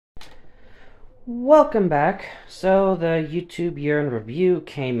Welcome back. So the YouTube year in review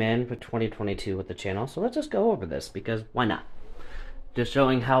came in for 2022 with the channel. So let's just go over this because why not? Just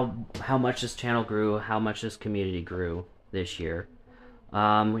showing how much this channel grew, how much this community grew this year.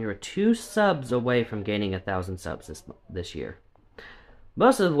 We were 2 subs away from gaining 1,000 subs this year.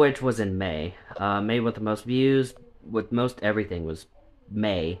 Most of which was in May. May with the most views, with most everything was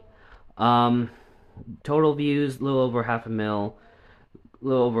May. Total views, a little over 500,000. A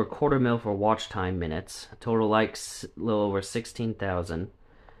little over 250,000 for watch time minutes. Total likes, a little over 16,000.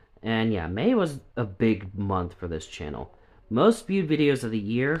 And yeah, May was a big month for this channel. Most viewed videos of the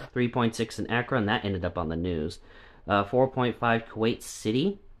year, 3.6 in Accra, and that ended up on the news. 4.5 Kuwait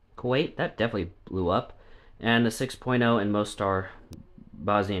City, Kuwait, that definitely blew up. And a 6.0 in Mostar,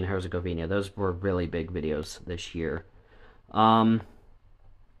 Bosnia and Herzegovina. Those were really big videos this year. Got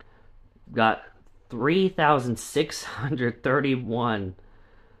 3,631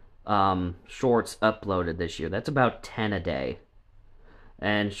 shorts uploaded this year. That's about 10 a day.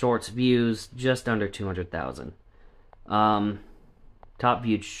 And shorts views just under 200,000. Top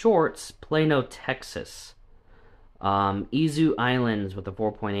viewed shorts, Plano, Texas. Izu Islands with a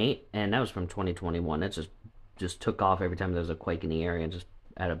 4.8, and that was from 2021. It just took off every time there was a quake in the area and just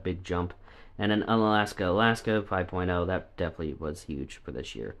had a big jump. And then Alaska 5.0, that definitely was huge for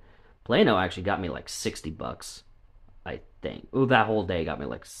this year. Plano actually got me like $60. I think. Ooh, that whole day got me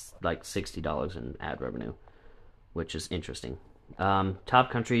like $60 in ad revenue, which is interesting.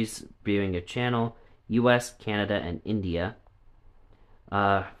 Top countries viewing your channel: U.S., Canada, and India.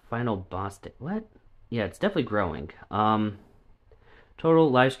 Final boss day. What? Yeah, it's definitely growing. Total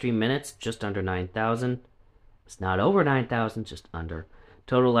live stream minutes just under 9,000. It's not over 9,000, just under.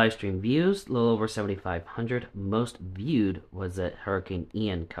 Total live stream views, a little over 7,500. Most viewed was the Hurricane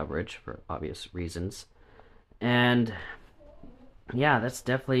Ian coverage for obvious reasons. And yeah, that's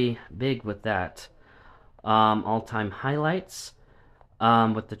definitely big with that. All-time highlights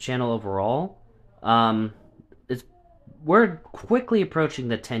with the channel overall. We're quickly approaching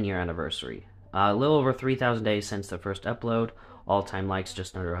the 10-year anniversary. A little over 3,000 days since the first upload. All-time likes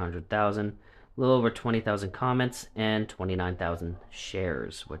just under 100,000. A little over 20,000 comments and 29,000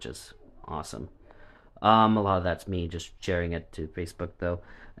 shares, which is awesome. A lot of that's me just sharing it to Facebook though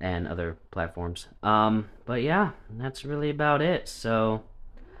and other platforms. But yeah, that's really about it. So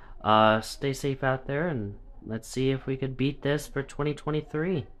stay safe out there, and let's see if we could beat this for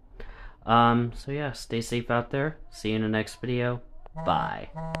 2023. So yeah, stay safe out there. See you in the next video.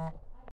 Bye.